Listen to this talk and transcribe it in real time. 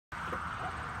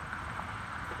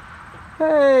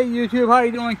Hey YouTube, how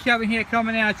you doing? Kevin here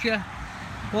coming at you.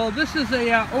 Well, this is a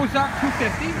Ozark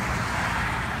 250.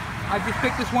 I just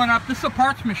picked this one up. This is a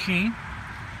parts machine.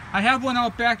 I have one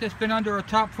out back that's been under a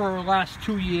top for the last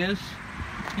 2 years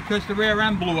because the rear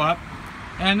end blew up,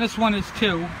 and this one is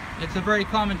too. It's a very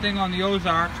common thing on the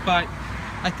Ozarks, but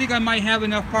I think I might have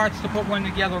enough parts to put one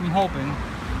together, I'm hoping.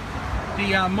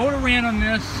 The motor ran on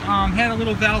this, had a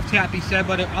little valve tap, he said,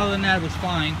 but other than that it was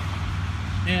fine.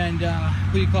 And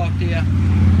what do you call it there?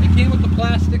 It came with the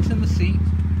plastics in the seat.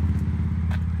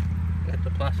 Got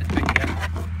the plastic thing here.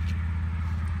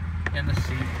 In the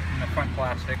seat, in the front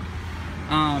plastic.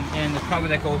 And the cover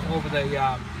that goes over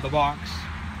the box,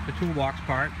 the toolbox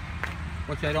part,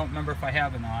 which I don't remember if I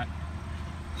have or not.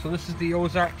 So this is the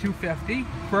Ozark 250.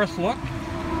 First look.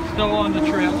 Still on the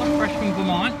trailer, fresh from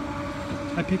Vermont.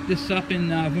 I picked this up in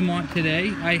Vermont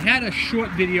today. I had a short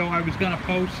video I was going to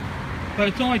post, but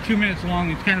it's only 2 minutes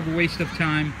long. It's kind of a waste of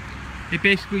time. It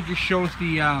basically just shows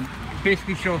the,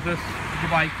 shows us the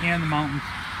bike and the mountains.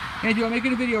 Andrew, I'm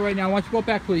making a video right now. Why don't you go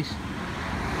back, please?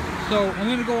 So I'm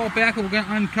going to go out back and we're going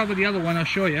to uncover the other one. I'll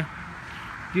show you.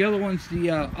 The other one's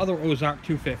the other Ozark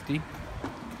 250.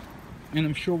 And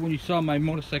I'm sure when you saw my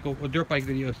motorcycle or dirt bike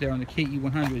videos there on the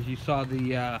KE100s, you saw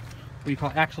the, what you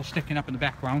call axle sticking up in the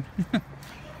background.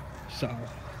 So,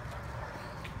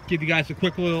 give you guys a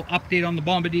quick little update on the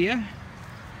Bombardier.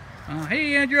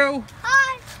 Hey Andrew!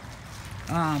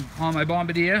 Hi! On my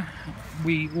Bombardier,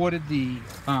 we ordered the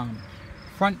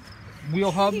front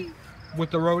wheel hub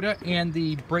with the rotor and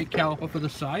the brake caliper for the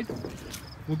side.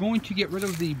 We're going to get rid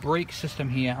of the brake system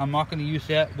here. I'm not going to use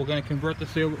that. We're going to convert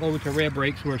this over to rear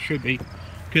brakes where it should be,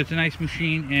 because it's a nice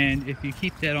machine, and if you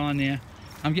keep that on there,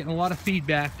 I'm getting a lot of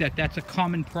feedback that that's a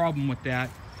common problem with that,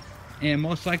 and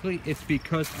most likely it's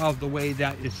because of the way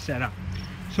that is set up.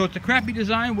 So it's a crappy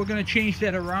design. We're going to change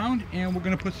that around, and we're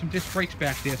going to put some disc brakes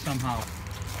back there somehow.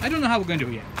 I don't know how we're going to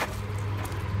do it yet,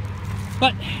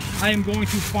 but I am going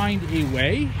to find a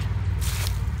way.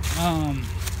 I'm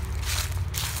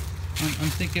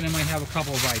thinking I might have a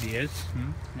couple of ideas.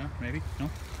 No, maybe, no.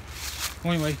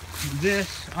 Well, anyway,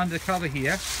 this undercover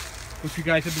here, which you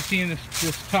guys have been seeing,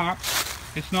 this top,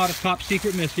 it's not a top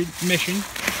secret mission.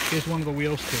 Here's one of the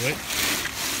wheels to it.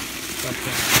 But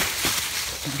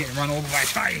I'm getting run over by a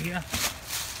tire here.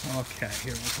 Okay,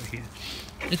 here we go here.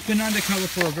 It's been undercover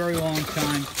for a very long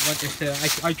time. Like I said,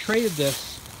 I traded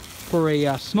this for a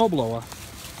snowblower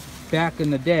back in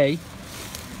the day.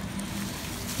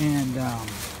 And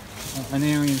an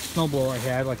Arian snowblower I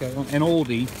had, like an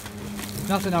oldie.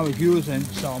 Nothing I was using,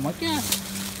 so I'm like, yeah,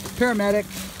 paramedic.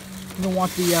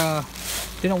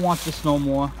 Didn't want this no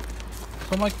more.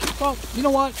 So I'm like, well, you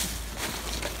know what?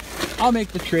 I'll make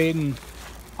the trade and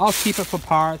I'll keep it for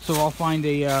parts, or I'll find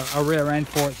a rear end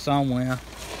for it somewhere.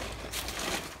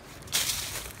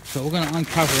 So we're gonna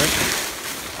uncover it.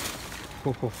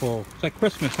 It's like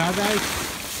Christmas, huh, guys?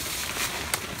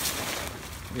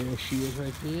 There she is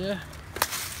right there.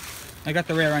 I got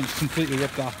the rear end completely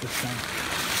ripped off this thing.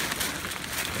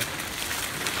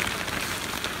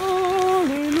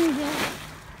 Hallelujah.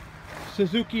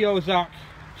 Suzuki Ozark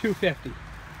 250.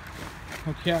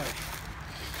 Okay.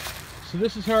 So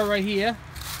this is her right here.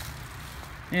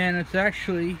 And it's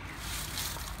actually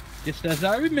just as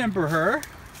I remember her.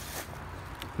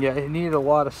 Yeah, it needed a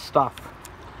lot of stuff.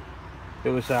 It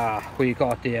was, what do you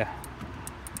call it there?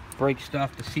 Brake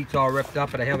stuff. The seat's all ripped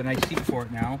up, but I have a nice seat for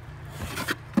it now.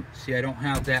 See, I don't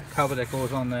have that cover that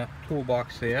goes on the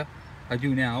toolbox there. I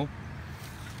do now.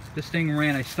 This thing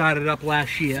ran, I started it up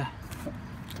last year.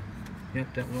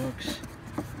 Yep, that works.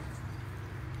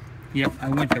 Yep, I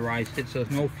winterized it, so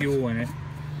there's no fuel in it.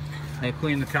 I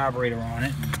cleaned the carburetor on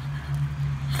it.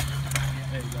 Yeah,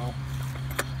 there you go.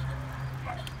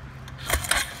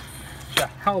 It's a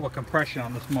hell of a compression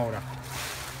on this motor.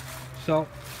 So,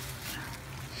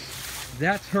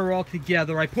 that's her all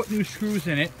together. I put new screws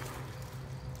in it.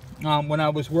 When I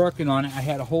was working on it, I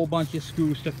had a whole bunch of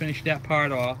screws to finish that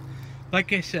part off.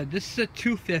 Like I said, this is a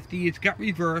 250. It's got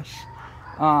reverse,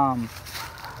 but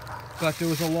there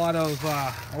was a lot of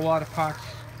parts.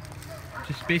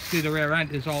 Just basically the rear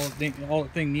end is all the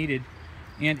thing needed,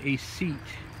 and a seat.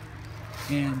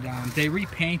 And they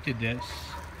repainted this.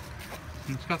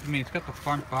 And it's got the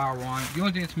front bar on it. The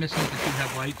only thing that's missing is the two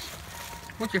headlights,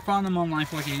 which I found them online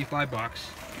for like 85 bucks.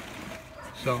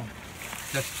 So.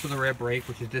 That's for the rear brake,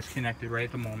 which is disconnected right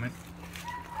at the moment.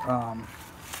 So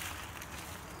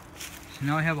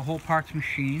now I have a whole parts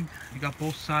machine. I got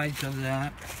both sides of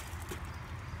that.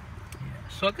 Yeah.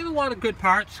 So I got a lot of good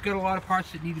parts. Got a lot of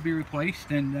parts that need to be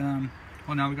replaced, and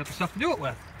well, now we got the stuff to do it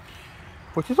with,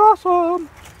 which is awesome.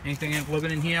 Anything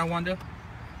living in here, I wonder?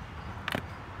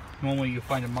 Normally you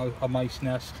find a mice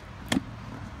nest.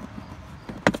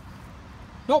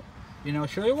 Nope. And I'll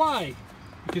show you why.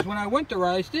 Because when I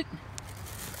winterized it,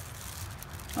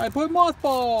 I put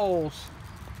mothballs.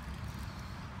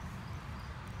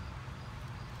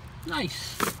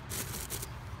 Nice.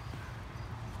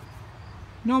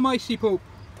 No micey poop.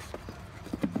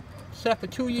 Sat for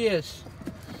 2 years.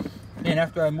 And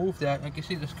after I moved that, I can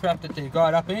see this crap that they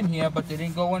got up in here, but they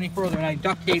didn't go any further. And I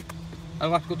duct taped, I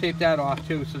electrical taped that off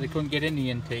too, so they couldn't get in the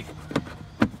intake.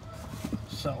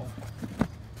 So,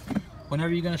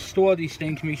 whenever you're going to store these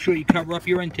things, make sure you cover up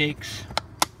your intakes,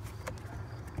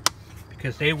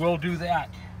 because they will do that.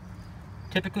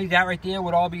 Typically that right there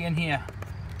would all be in here.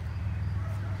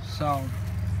 So,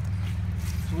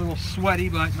 it's a little sweaty,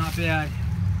 but not bad.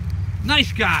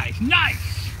 Nice, guys,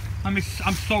 nice! I'm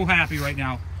so happy right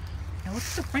now. Now look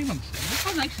at the frame on this thing.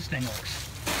 Look how nice this thing looks.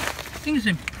 This thing is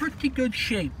in pretty good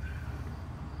shape.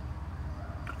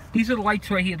 These are the lights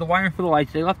right here, the wiring for the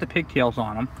lights. They left the pigtails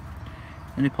on them.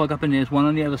 And they plug up in there. There's one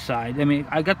on the other side. I mean,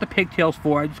 I got the pigtails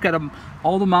for it. I just got them,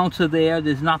 all the mounts are there.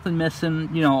 There's nothing missing.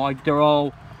 You know, like they're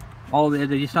all there.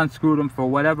 They just unscrewed them for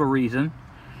whatever reason.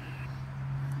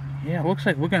 Yeah, it looks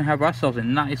like we're going to have ourselves a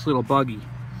nice little buggy.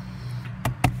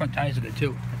 Front tires are good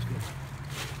too. That's good.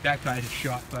 Back tires are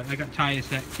shot, but I got tires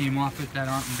that came off it that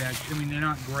aren't in bad. I mean, they're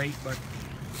not great, but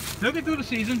they'll get through the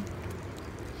season.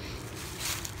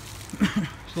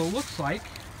 So it looks like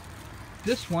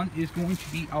this one is going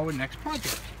to be our next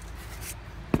project.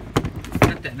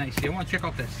 Not that nice. I want to check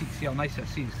out that seat, see how nice that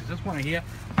seat is. Because this one right here,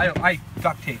 I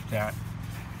duct taped that.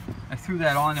 I threw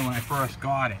that on there when I first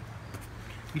got it.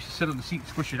 I used to sit on the seat and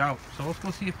squish it out. So let's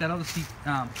go see if that other seat,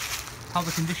 how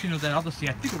the condition of that other seat.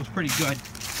 I think it was pretty good.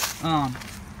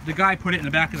 The guy put it in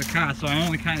the back of the car, so I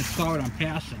only kind of saw it on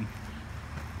passing.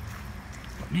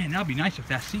 But man, that'd be nice if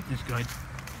that seat is good.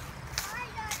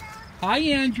 Hi,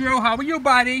 Andrew. How are you,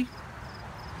 buddy?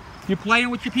 You playing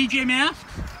with your PJ Masks?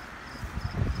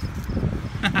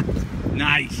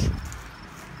 Nice.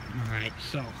 Alright,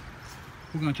 so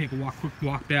we're going to take a quick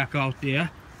walk back out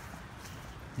there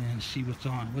and see what's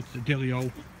on. What's the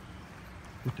dealio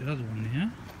with the other one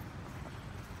there?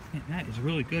 Man, that is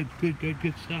really good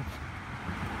stuff.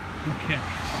 Okay,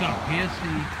 so here's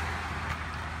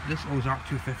this ozark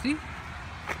 250.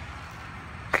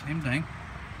 Same thing.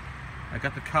 I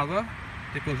got the cover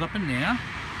that goes up in there.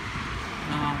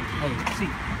 Oh, let's see.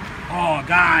 Oh,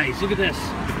 guys, look at this.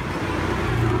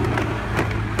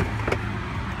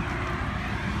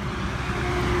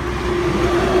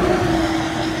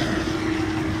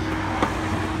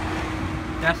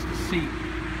 That's the seat.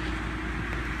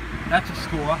 That's a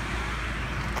score.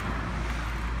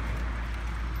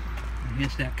 And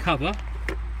here's that cover.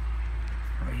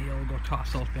 Right here, we'll go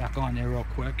toss those back on there real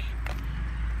quick.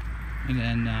 And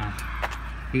then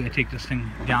we gotta take this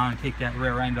thing down and take that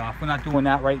rear end off. We're not doing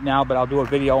that right now, but I'll do a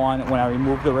video on it when I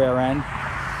remove the rear end.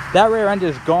 That rear end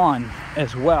is gone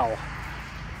as well,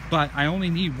 but I only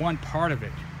need one part of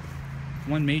it,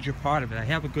 one major part of it. I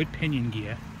have a good pinion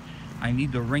gear. I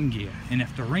need the ring gear, and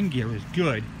if the ring gear is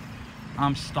good,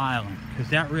 I'm styling,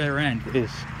 because that rear end is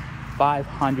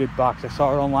 $500. I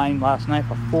saw it online last night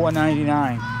for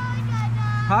 $4.99.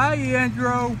 Hi,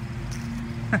 Andrew.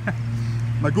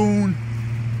 Magoon.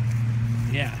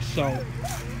 Yeah, so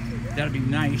that'd be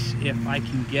nice if I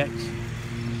can get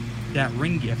that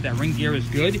ring gear. If that ring gear is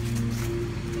good,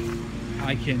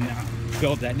 I can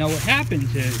build that. Now what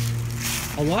happens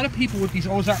is, a lot of people with these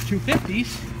Ozark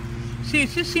 250s, see, it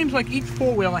just seems like each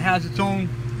four-wheeler has its own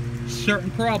certain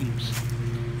problems.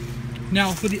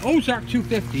 Now for the Ozark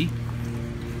 250,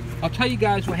 I'll tell you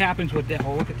guys what happens with that.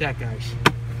 Oh, look at that, guys.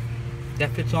 That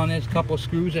fits on. There's a couple of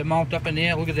screws that mount up in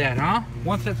there. Look at that, huh?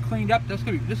 Once that's cleaned up, this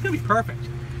is gonna be perfect.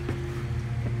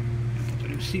 Put the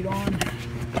new seat on.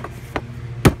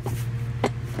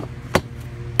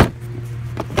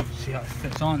 See how it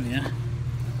fits on there.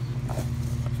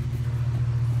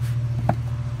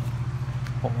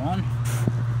 Hold on.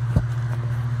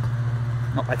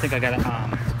 Oh, I think I gotta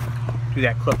do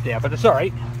that clip there, but it's all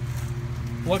right.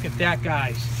 Look at that,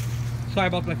 guys. Sorry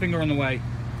about my finger on the way.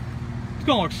 It's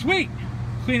gonna look sweet.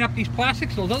 Clean up these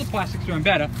plastics. Those other plastics are in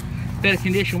better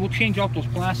condition. We'll change out those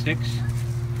plastics.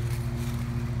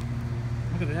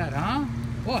 Look at that, huh?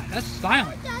 Boy, that's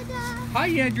styling. Hi,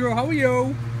 Andrew. How are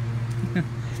you?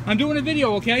 I'm doing a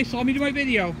video, okay? So let me do my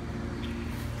video.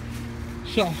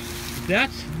 So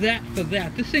that's that for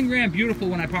that. This thing ran beautiful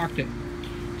when I parked it.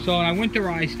 So I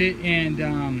winterized it, and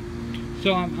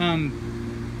so I'm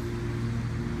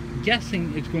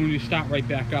guessing it's going to start right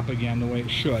back up again the way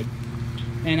it should.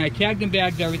 And I tagged and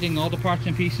bagged everything, all the parts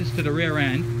and pieces to the rear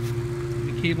end.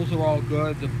 You cables are all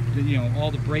good. You know,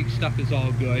 all the brake stuff is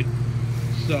all good.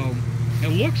 So it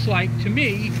looks like to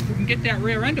me, if we can get that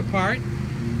rear end apart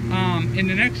in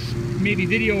the next maybe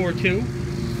video or two,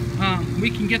 we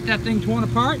can get that thing torn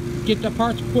apart, get the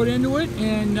parts put into it,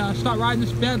 and start riding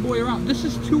this bad boy around. This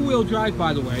is two-wheel drive,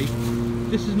 by the way.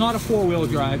 This is not a four-wheel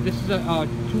drive. This is a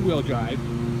two-wheel drive.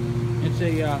 It's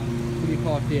a what do you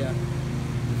call it there?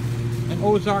 An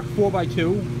Ozark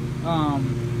 4x2.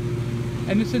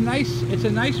 And it's a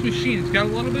nice machine. It's got a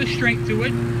little bit of strength to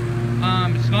it.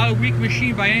 It's not a weak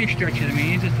machine by any stretch of the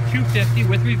means. It's a 250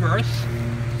 with reverse.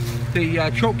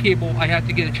 The choke cable, I had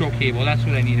to get a choke cable. That's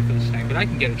what I needed for this thing. But I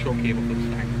can get a choke cable for this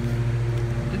thing.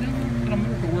 I don't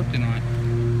remember if it worked or not.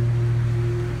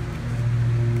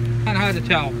 Kind of hard to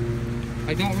tell.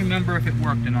 I don't remember if it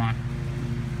worked or not.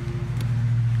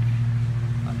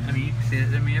 I mean, you can see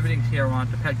it. I mean, everything's here on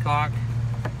the petcock,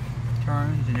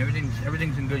 turns, and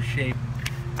everything's in good shape.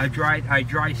 I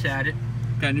dry sat it.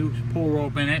 Got a new pull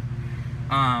rope in it.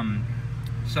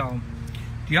 So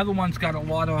the other one's got a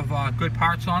lot of good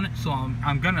parts on it, so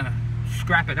I'm gonna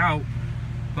scrap it out,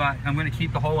 but I'm gonna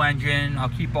keep the whole engine. I'll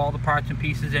keep all the parts and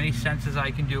pieces, any sensors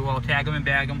I can do. I'll tag them and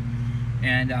bag them,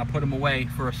 and put them away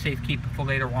for a safekeep for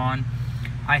later on.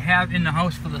 I have in the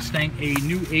house for this thing a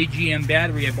new AGM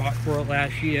battery I bought for it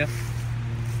last year,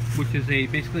 which is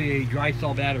basically a dry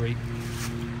cell battery.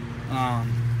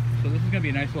 So this is going to be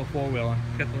a nice little four-wheeler.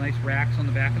 It's got the nice racks on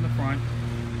the back and the front,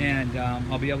 and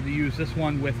I'll be able to use this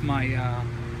one with my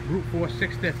Brute Force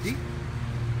 650.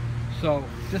 So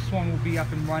this one will be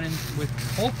up and running with,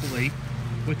 hopefully,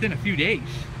 within a few days.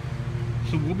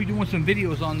 So we'll be doing some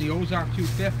videos on the Ozark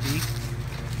 250.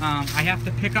 I have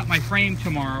to pick up my frame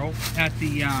tomorrow at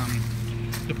the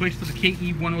place for the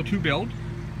KE 102 build.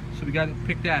 So we got to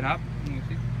pick that up. You know,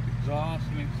 exhaust.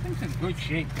 I mean, this thing's in good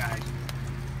shape, guys.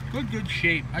 Good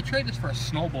shape. I traded this for a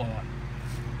snowblower.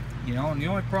 You know, and the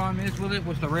only problem is with it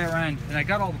was the rear end. And I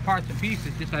got all the parts and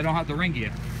pieces, just I don't have the ring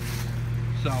gear.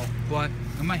 So, but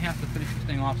I might have to finish this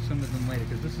thing off sooner than later,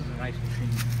 because this is a nice machine.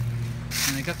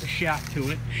 And I got the shaft to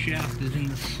it. The shaft is in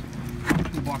this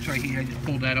toolbox right here. I just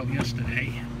pulled that out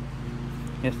yesterday.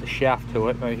 Here's the shaft to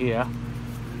it right here.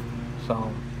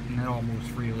 So, and that all moves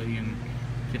freely and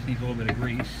just needs a little bit of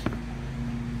grease.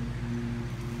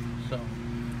 So,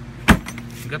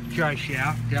 we got the dry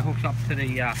shaft. That hooks up to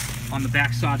the, on the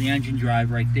back side of the engine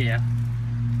drive right there.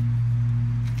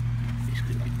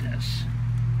 Basically like this.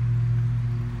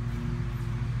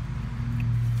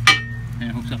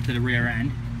 And it hooks up to the rear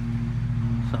end.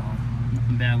 So,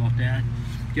 nothing bad about that.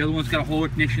 The other one's got a whole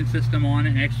ignition system on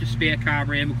it, an extra spare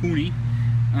carburetor, Makuni.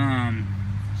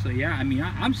 So yeah, I mean,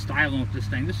 I'm styling with this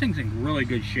thing. This thing's in really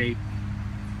good shape.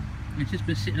 It's just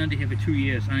been sitting under here for 2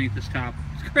 years underneath this top.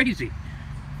 It's crazy.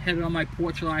 Had it on my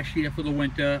porch last year for the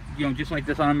winter, you know, just like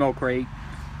this on a milk crate.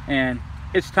 And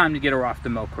it's time to get her off the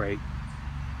milk crate.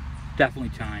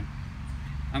 Definitely time.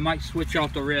 I might switch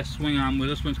out the rear swing arm, where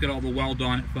this one's got all the weld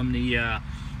on it from the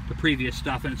previous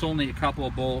stuff, and it's only a couple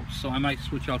of bolts, so I might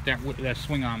switch out that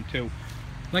swing arm too.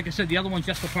 Like I said, the other one's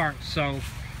just a part, so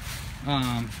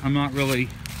I'm not really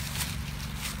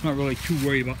too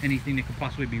worried about anything that could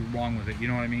possibly be wrong with it, you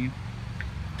know what I mean?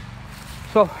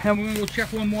 So, and we're gonna go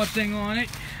check one more thing on it.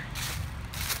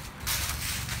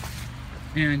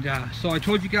 And so I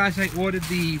told you guys I ordered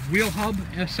the wheel hub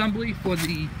assembly for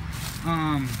the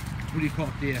what do you call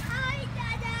it there? Hi,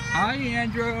 Dada. Hi,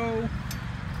 Andrew.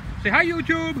 Say hi,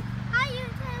 YouTube. Hi,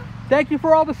 YouTube. Thank you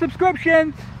for all the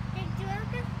subscriptions. Thank you for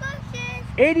the subscriptions.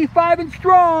 85 and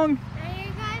strong.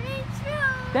 85 and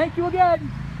strong. Thank you again.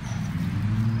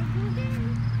 Thank you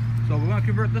again. So we're going to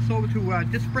convert this over to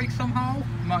disc brake somehow.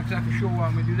 I'm not exactly sure why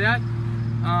I'm going to do that.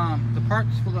 The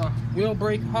parts for the wheel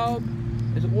brake hub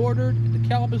is ordered. The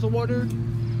calipers are ordered.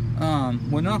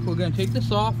 We're going to take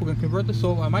this off. We're going to convert this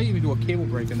over. I might even do a cable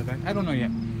brake in the back. I don't know yet.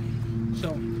 So,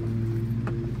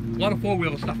 a lot of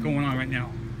four-wheeler stuff going on right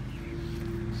now.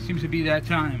 Seems to be that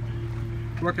time.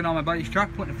 Working on my buddy's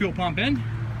truck, putting a fuel pump in.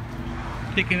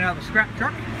 Taking it out of the scrap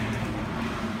truck.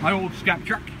 My old scrap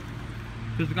truck.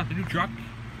 Because we got the new truck.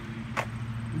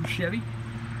 New Chevy.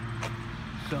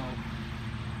 So,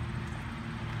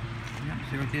 yeah,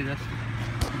 see right there, that's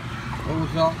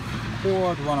Ozark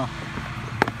Ford Runner.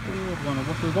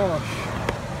 With reverse.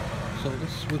 So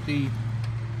this is with the,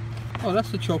 oh,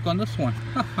 that's the choke on this one.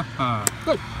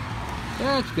 Good.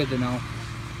 That's good to know.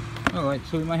 Alright,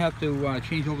 so we might have to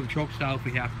change over the choke style if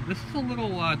we have to. This is a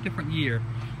little different year.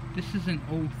 This is an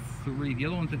 03. The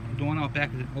other one's the one out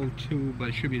back is an 02, but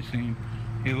it should be the same.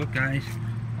 Hey, look, guys.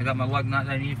 I got my lug nut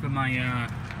I need for my,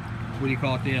 what do you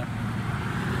call it there?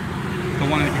 The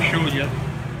one I just showed you.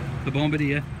 The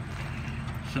Bombardier.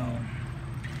 So,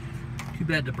 Too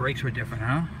bad the brakes were different,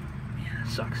 huh? Yeah, it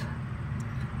sucks.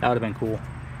 That would have been cool.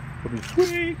 Would be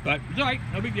sweet, but it's alright,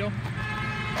 no big deal.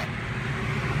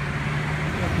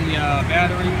 Got the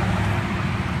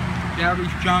battery's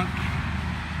junk.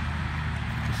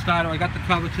 The starter, I got the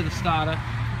cover to the starter.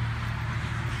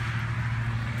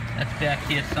 That's back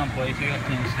here someplace. I gotta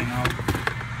clean this thing out.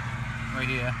 Right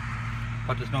here.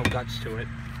 But there's no guts to it.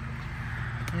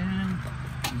 And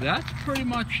that's pretty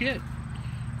much it.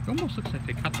 It almost looks like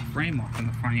they cut the frame off in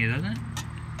the front here, doesn't it?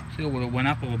 See, it would have went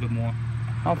up a little bit more.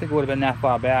 I don't think it would have been that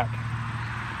far back.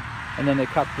 And then they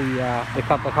cut the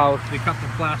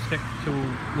plastic to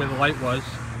where the light was.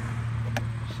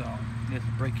 So there's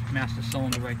the brake master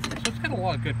cylinder right there. So it's got a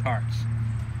lot of good parts.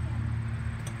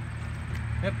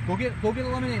 Yep, go get a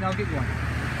lemonade and I'll get you one.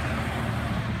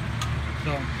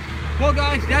 So, well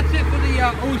guys, that's it for the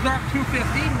Ozark 250.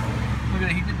 Look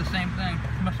at that, he did the same thing.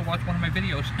 He must have watched one of my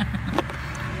videos.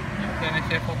 Okay, I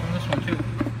see I felt on this one too.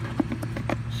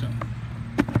 So,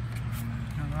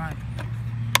 alright.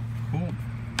 Cool.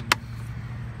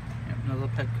 Yep, another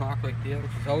petcock right there,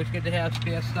 which is always good to have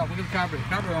spare stuff. Look at the carburetor. The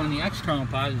carburetor on the external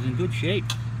part is in good shape.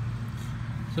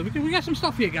 So we got some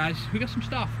stuff here, guys. We got some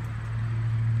stuff.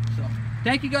 So,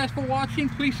 thank you guys for watching.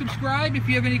 Please subscribe. If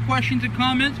you have any questions or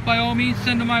comments, by all means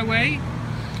send them my way.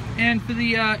 And for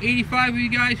the 85 of you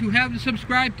guys who have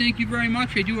subscribed, thank you very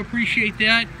much. I do appreciate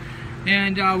that.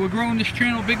 And we're growing this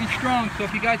channel big and strong. So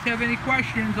if you guys have any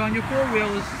questions on your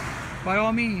four-wheelers, by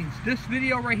all means. This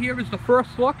video right here is the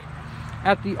first look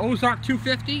at the Ozark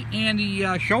 250 and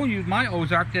the showing you my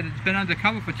Ozark that it's been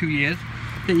undercover for 2 years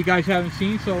that you guys haven't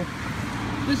seen. So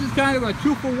this is kind of a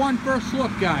 2-for-1 first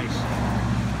look, guys.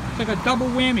 It's like a double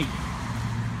whammy.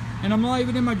 And I'm not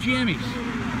even in my jammies.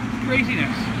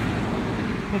 Craziness.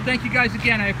 Well, thank you guys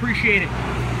again. I appreciate it.